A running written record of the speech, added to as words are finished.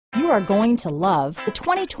are going to love the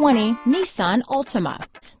 2020 Nissan Altima.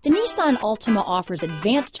 The Nissan Altima offers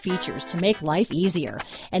advanced features to make life easier,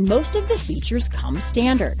 and most of the features come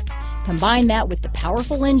standard. Combine that with the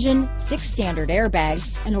powerful engine, 6 standard airbags,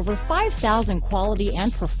 and over 5,000 quality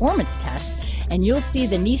and performance tests, and you'll see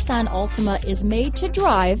the Nissan Altima is made to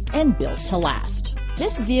drive and built to last.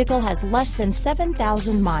 This vehicle has less than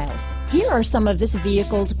 7,000 miles. Here are some of this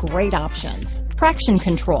vehicle's great options: traction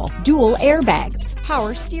control, dual airbags,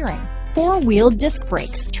 power steering, 4-wheel disc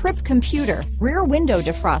brakes, trip computer, rear window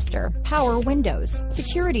defroster, power windows,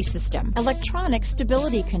 security system, electronic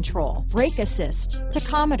stability control, brake assist,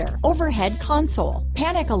 tachometer, overhead console,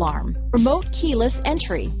 panic alarm, remote keyless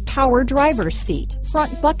entry, power driver's seat,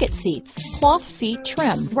 front bucket seats, cloth seat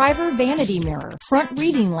trim, driver vanity mirror, front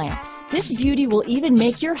reading lamps. This beauty will even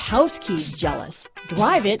make your house keys jealous.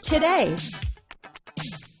 Drive it today.